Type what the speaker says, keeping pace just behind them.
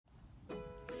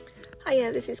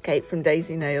Hiya, this is Kate from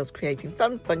Daisy Nails, creating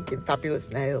fun, funky and fabulous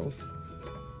nails.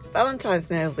 Valentine's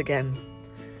nails again.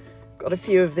 Got a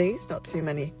few of these, not too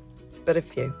many, but a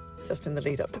few, just in the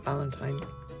lead up to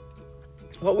Valentine's.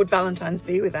 What would Valentine's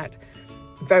be without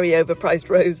very overpriced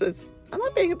roses? Am I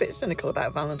being a bit cynical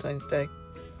about Valentine's Day?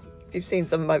 If you've seen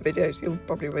some of my videos, you'll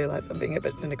probably realise I'm being a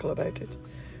bit cynical about it.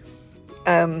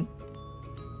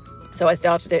 So I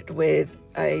started it with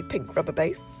a pink rubber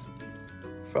base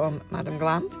from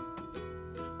Glam.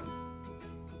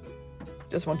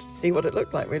 Just wanted to see what it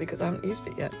looked like, really, because I haven't used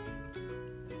it yet.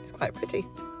 It's quite pretty.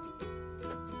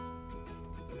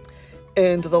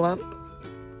 Into the lamp.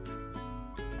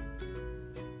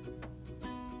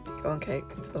 Go on, Kate,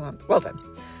 into the lamp. Well done.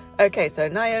 Okay, so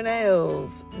Nio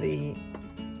Nails, the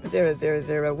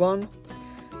 0001,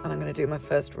 and I'm going to do my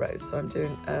first rose. So I'm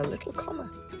doing a little comma,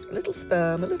 a little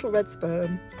sperm, a little red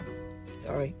sperm.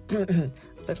 Sorry,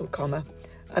 little comma,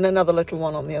 and another little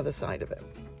one on the other side of it,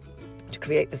 to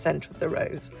create the centre of the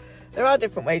rose. There are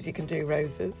different ways you can do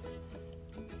roses.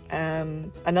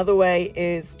 Another way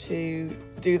is to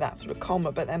do that sort of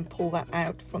comma, but then pull that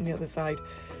out from the other side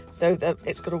so that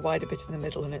it's got a wider bit in the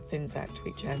middle and it thins out to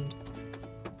each end.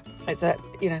 It's I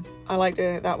like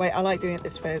doing it that way. I like doing it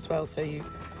this way as well. So you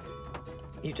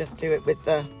just do it with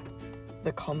the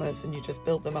commas and you just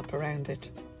build them up around it.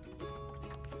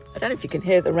 I don't know if you can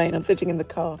hear the rain. I'm sitting in the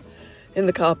car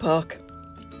park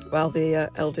while the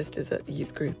eldest is at the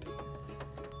youth group.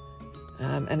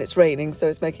 And it's raining, so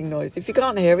it's making noise. If you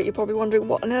can't hear it, you're probably wondering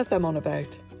what on earth I'm on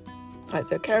about. Right,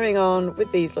 so carrying on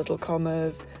with these little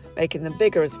commas, making them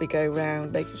bigger as we go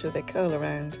round, making sure they curl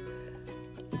around,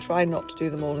 and try not to do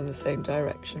them all in the same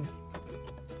direction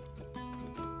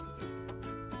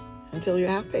until you're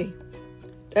happy.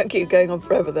 Don't keep going on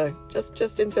forever though,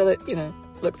 just until it,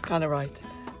 looks kind of right,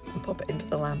 and pop it into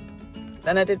the lamp.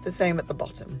 Then I did the same at the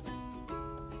bottom.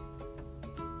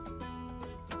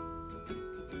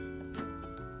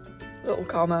 Little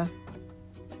comma,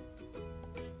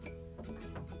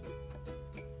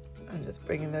 and just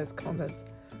bringing those commas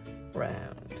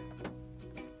round,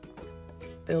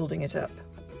 building it up.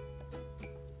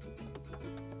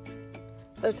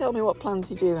 So tell me what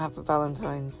plans you do have for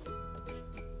Valentine's.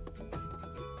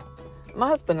 My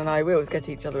husband and I, we always get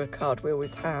each other a card, we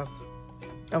always have,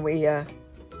 and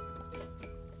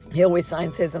he always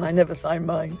signs his and I never sign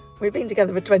mine. We've been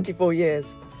together for 24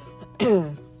 years.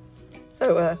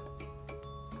 So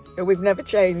we've never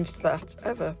changed that,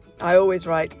 ever. I always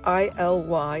write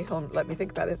I-L-Y, let me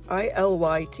think about this,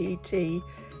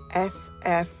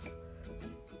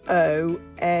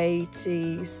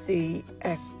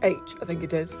 I-L-Y-T-T-S-F-O-A-T-C-S-H, I think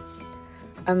it is.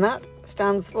 And that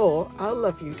stands for, I'll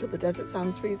love you till the desert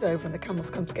sands freeze over and the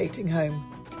camels come skating home.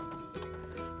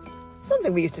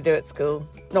 Something we used to do at school.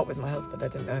 Not with my husband, I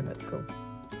didn't know him at school.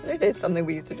 But it is something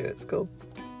we used to do at school.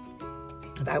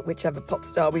 About whichever pop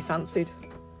star we fancied.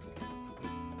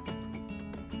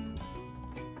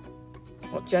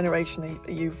 What generation are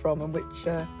you from, and which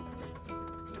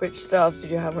stars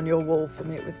did you have on your wall? For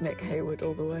me, it was Nick Hayward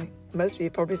all the way. Most of you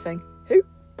are probably saying, who?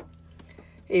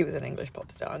 He was an English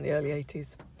pop star in the early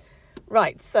 80s.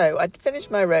 Right, so I'd finished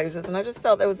my roses and I just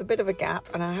felt there was a bit of a gap,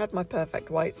 and I had my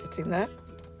perfect white sitting there.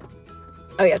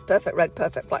 Oh yes, perfect red,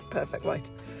 perfect black, perfect white.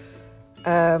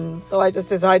 So I just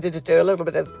decided to do a little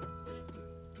bit of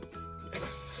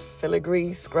filigree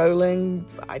scrolling.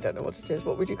 I don't know what it is.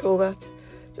 What would you call that?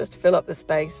 Just to fill up the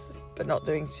space, but not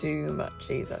doing too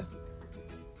much either,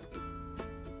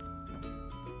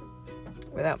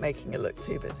 without making it look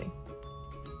too busy.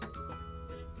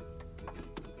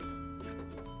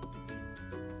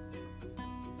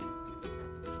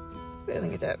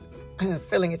 Filling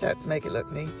it out to make it look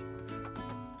neat.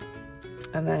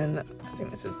 And then I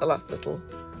think this is the last little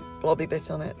blobby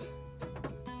bit on it.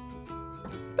 I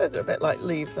suppose they're a bit like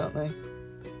leaves, aren't they?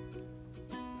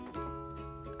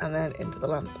 And then into the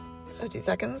lamp. 30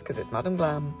 seconds, because it's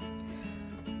Glam.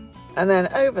 And then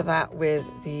over that with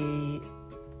the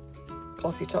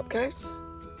glossy top coat.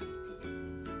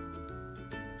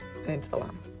 And into the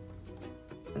lamp.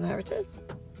 And there it is.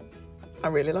 I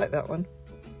really like that one.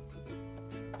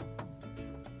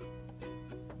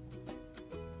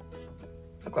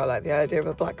 I quite like the idea of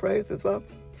a black rose as well.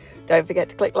 Don't forget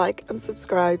to click like and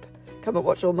subscribe. Come and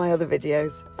watch all my other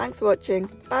videos. Thanks for watching.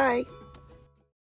 Bye.